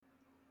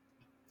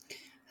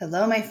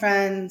Hello, my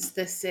friends.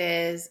 This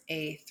is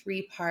a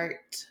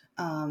three-part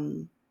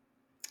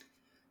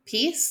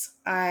piece.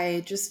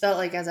 I just felt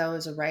like as I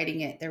was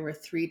writing it, there were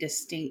three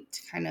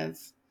distinct kind of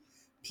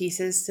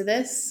pieces to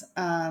this,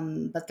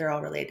 but they're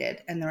all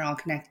related and they're all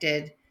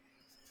connected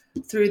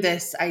through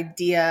this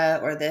idea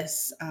or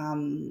this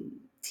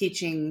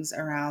teachings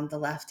around the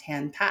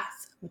left-hand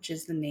path, which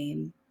is the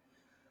name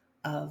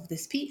of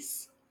this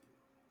piece.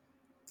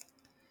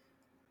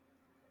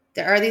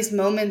 There are these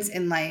moments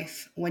in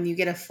life when you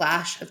get a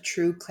flash of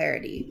true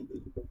clarity.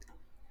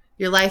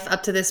 Your life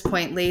up to this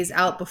point lays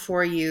out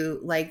before you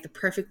like the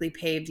perfectly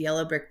paved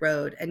yellow brick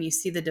road, and you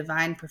see the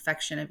divine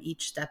perfection of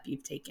each step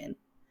you've taken.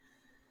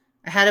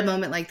 I had a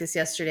moment like this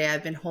yesterday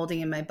I've been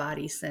holding in my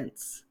body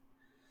since.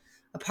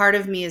 A part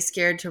of me is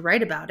scared to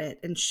write about it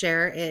and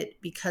share it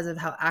because of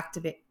how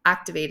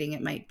activating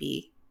it might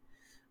be.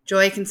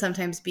 Joy can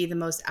sometimes be the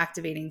most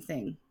activating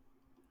thing.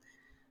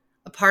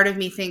 A part of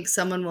me thinks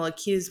someone will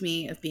accuse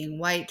me of being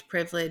white,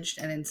 privileged,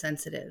 and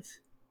insensitive.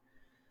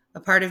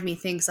 A part of me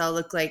thinks I'll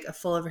look like a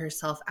full of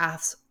herself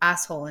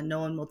asshole and no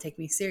one will take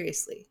me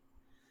seriously.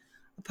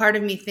 A part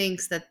of me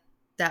thinks that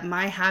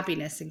my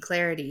happiness and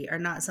clarity are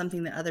not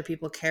something that other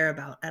people care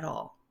about at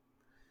all.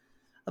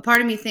 A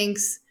part of me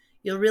thinks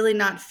you'll really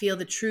not feel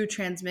the true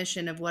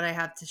transmission of what I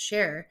have to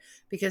share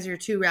because you're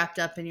too wrapped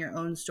up in your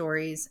own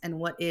stories and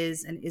what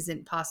is and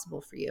isn't possible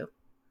for you.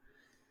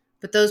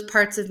 But those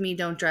parts of me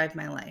don't drive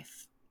my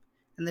life.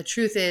 And the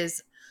truth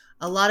is,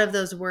 a lot of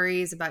those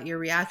worries about your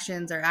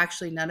reactions are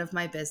actually none of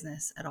my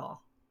business at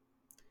all.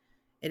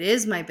 It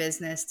is my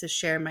business to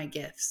share my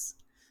gifts,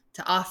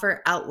 to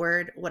offer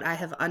outward what I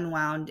have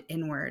unwound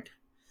inward,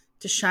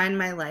 to shine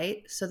my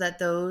light so that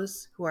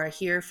those who are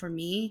here for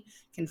me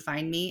can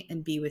find me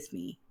and be with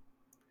me.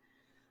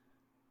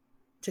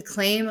 To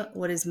claim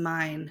what is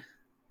mine,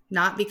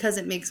 not because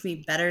it makes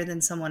me better than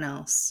someone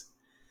else.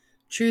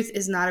 Truth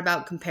is not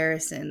about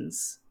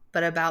comparisons,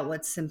 but about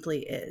what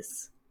simply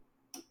is.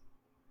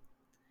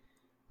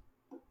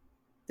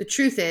 The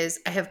truth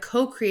is, I have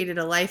co-created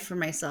a life for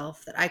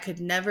myself that I could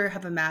never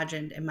have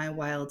imagined in my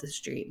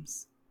wildest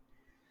dreams.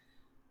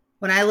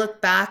 When I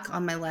look back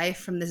on my life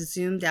from this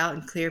zoomed out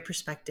and clear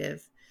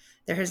perspective,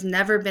 there has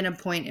never been a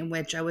point in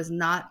which I was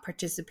not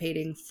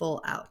participating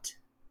full out.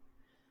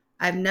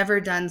 I've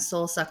never done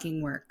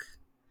soul-sucking work.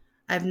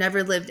 I've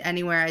never lived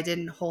anywhere I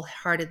didn't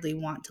wholeheartedly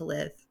want to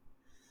live.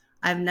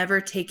 I've never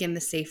taken the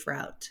safe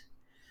route.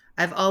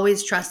 I've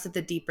always trusted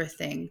the deeper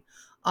thing,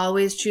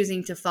 always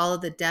choosing to follow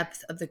the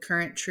depth of the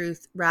current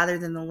truth rather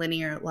than the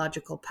linear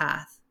logical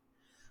path.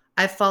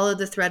 I've followed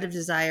the thread of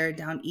desire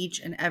down each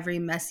and every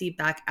messy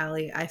back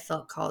alley I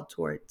felt called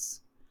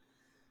towards.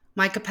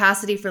 My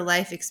capacity for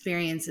life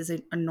experience is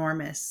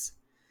enormous.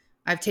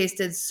 I've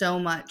tasted so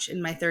much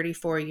in my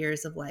 34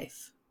 years of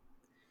life.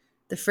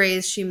 The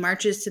phrase, "she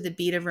marches to the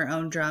beat of her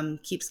own drum,"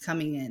 keeps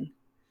coming in.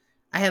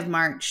 I have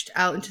marched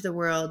out into the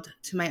world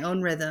to my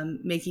own rhythm,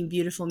 making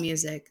beautiful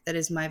music that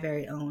is my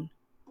very own.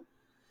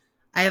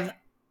 I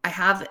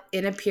have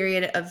been in a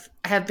period of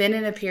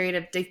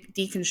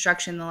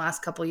deconstruction the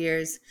last couple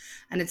years,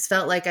 and it's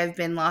felt like I've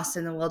been lost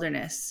in the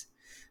wilderness.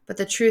 But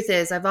the truth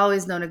is, I've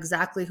always known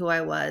exactly who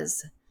I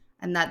was,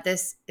 and that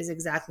this is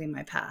exactly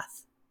my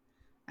path.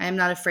 I am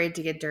not afraid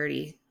to get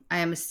dirty. I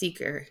am a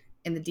seeker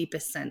in the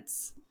deepest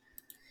sense,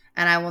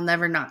 and I will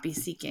never not be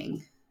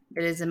seeking.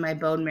 It is in my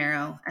bone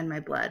marrow and my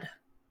blood.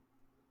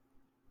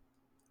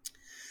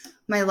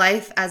 My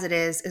life as it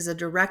is a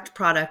direct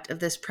product of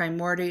this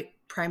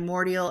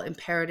primordial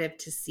imperative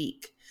to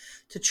seek,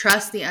 to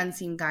trust the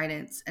unseen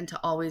guidance, and to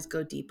always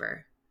go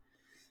deeper.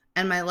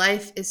 And my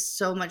life is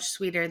so much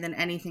sweeter than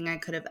anything I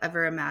could have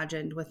ever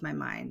imagined with my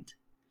mind.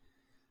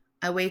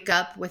 I wake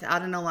up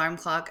without an alarm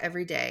clock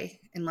every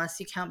day, unless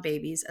you count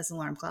babies as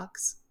alarm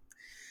clocks.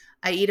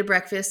 I eat a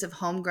breakfast of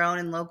homegrown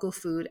and local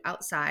food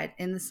outside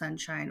in the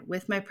sunshine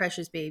with my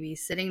precious baby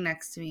sitting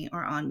next to me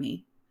or on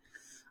me.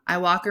 I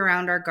walk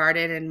around our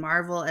garden and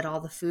marvel at all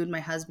the food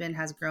my husband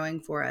has growing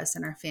for us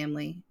and our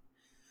family.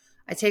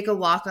 I take a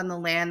walk on the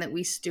land that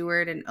we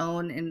steward and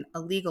own in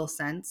a legal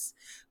sense,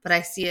 but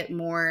I see it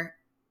more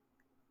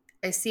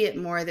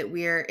that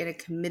we are in a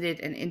committed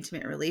and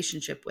intimate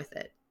relationship with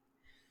it.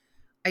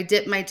 I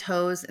dip my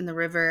toes in the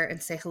river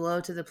and say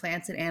hello to the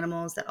plants and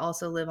animals that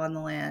also live on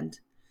the land.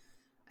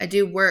 I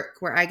do work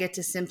where I get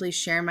to simply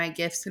share my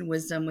gifts and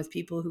wisdom with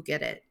people who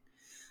get it.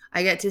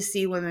 I get to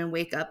see women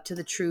wake up to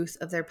the truth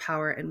of their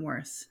power and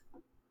worth.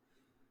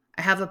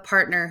 I have a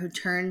partner who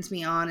turns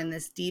me on in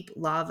this deep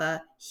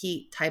lava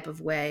heat type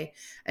of way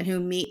and who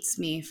meets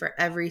me for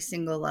every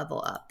single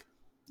level up.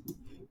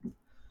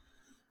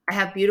 I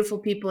have beautiful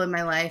people in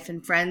my life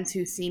and friends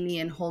who see me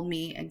and hold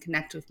me and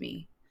connect with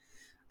me.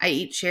 I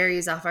eat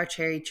cherries off our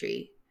cherry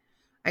tree.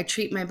 I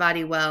treat my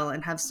body well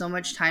and have so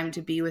much time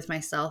to be with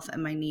myself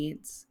and my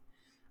needs.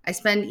 I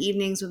spend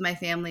evenings with my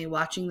family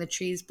watching the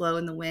trees blow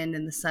in the wind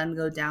and the sun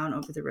go down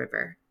over the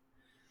river.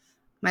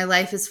 My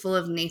life is full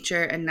of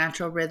nature and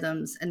natural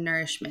rhythms and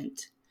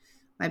nourishment.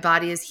 My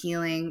body is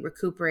healing,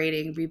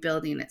 recuperating,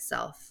 rebuilding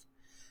itself.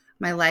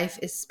 My life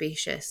is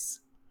spacious.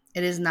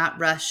 It is not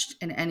rushed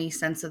in any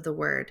sense of the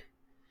word.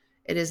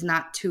 It is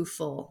not too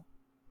full.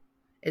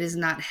 It is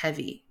not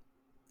heavy.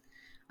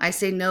 I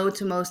say no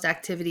to most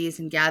activities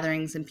and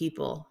gatherings and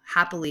people,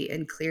 happily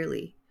and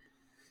clearly.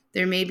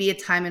 There may be a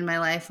time in my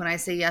life when I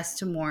say yes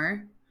to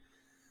more,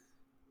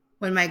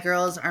 when my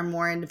girls are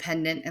more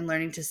independent and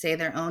learning to say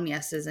their own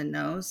yeses and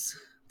nos.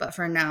 But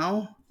for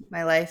now,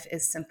 my life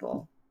is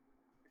simple.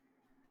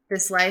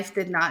 This life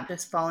did not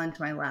just fall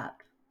into my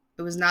lap.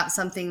 It was not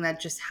something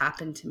that just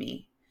happened to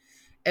me.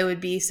 It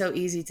would be so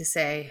easy to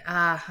say,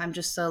 I'm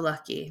just so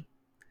lucky.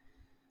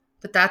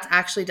 But that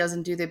actually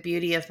doesn't do the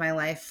beauty of my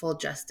life full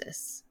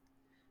justice.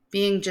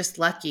 Being just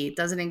lucky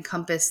doesn't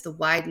encompass the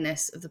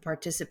wideness of the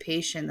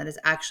participation that has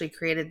actually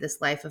created this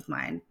life of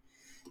mine.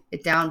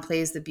 It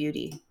downplays the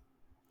beauty.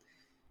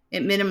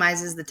 It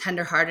minimizes the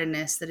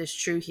tenderheartedness that is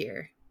true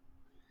here.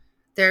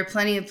 There are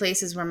plenty of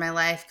places where my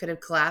life could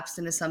have collapsed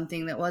into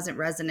something that wasn't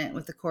resonant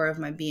with the core of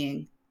my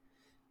being.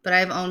 But I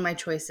have owned my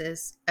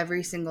choices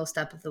every single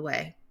step of the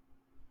way.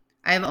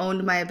 I have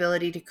owned my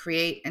ability to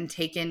create and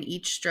take in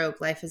each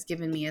stroke life has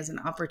given me as an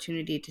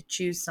opportunity to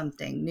choose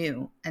something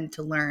new and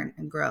to learn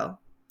and grow.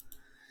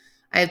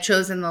 I have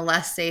chosen the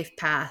less safe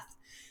path,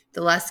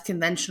 the less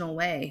conventional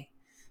way,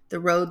 the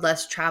road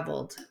less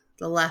traveled,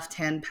 the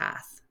left-hand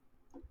path.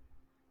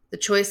 The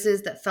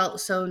choices that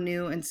felt so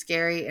new and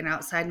scary and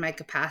outside my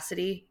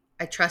capacity,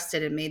 I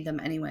trusted and made them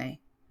anyway.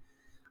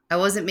 I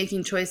wasn't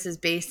making choices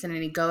based on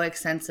an egoic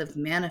sense of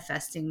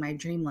manifesting my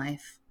dream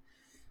life.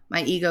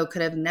 My ego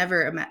could have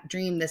never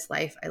dreamed this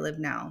life I live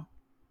now.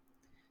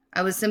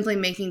 I was simply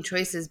making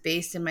choices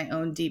based in my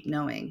own deep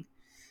knowing.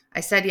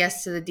 I said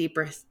yes to the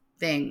deeper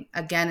thing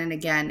again and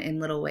again in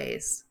little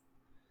ways.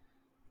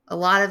 A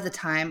lot of the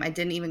time, I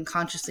didn't even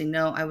consciously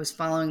know I was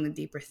following the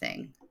deeper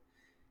thing.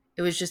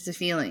 It was just a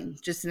feeling,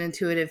 just an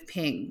intuitive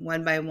ping,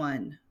 one by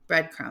one,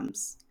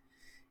 breadcrumbs.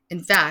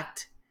 In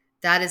fact,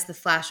 that is the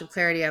flash of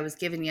clarity I was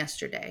given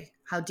yesterday,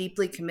 how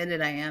deeply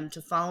committed I am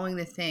to following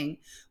the thing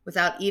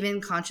without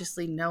even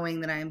consciously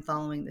knowing that I am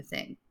following the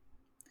thing.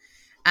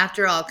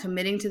 After all,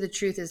 committing to the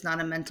truth is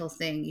not a mental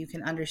thing you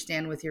can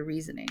understand with your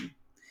reasoning.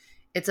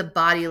 It's a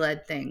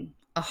body-led thing,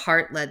 a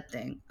heart-led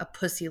thing, a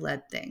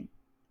pussy-led thing.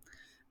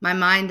 My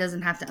mind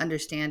doesn't have to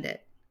understand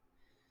it.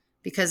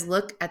 Because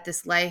look at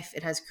this life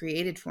it has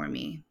created for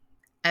me.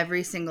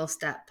 Every single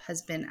step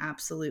has been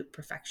absolute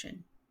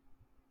perfection.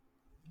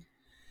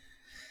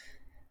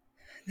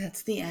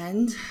 That's the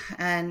end.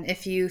 And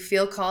if you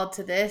feel called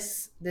to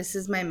this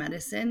is my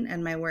medicine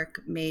and my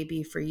work may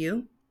be for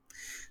you.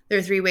 There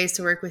are 3 ways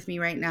to work with me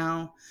right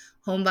now.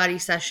 Home body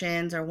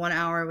sessions are 1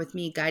 hour with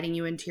me guiding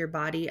you into your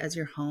body as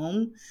your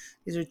home.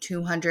 These are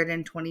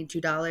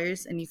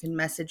 $222 and you can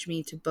message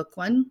me to book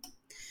one.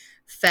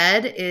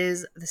 Fed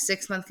is the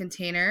 6-month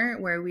container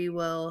where we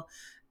will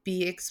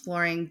be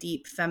exploring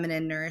deep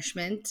feminine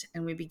nourishment,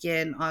 and we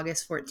begin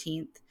August 14th.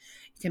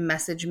 You can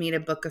message me to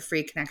book a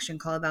free connection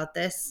call about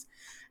this.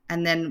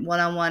 And then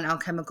one-on-one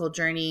alchemical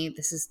journey.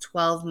 This is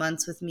 12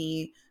 months with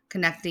me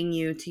connecting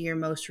you to your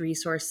most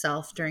resource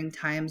self during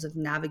times of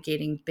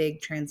navigating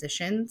big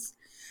transitions.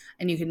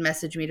 And you can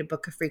message me to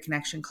book a free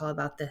connection call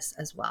about this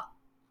as well.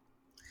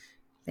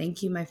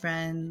 Thank you, my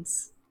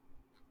friends.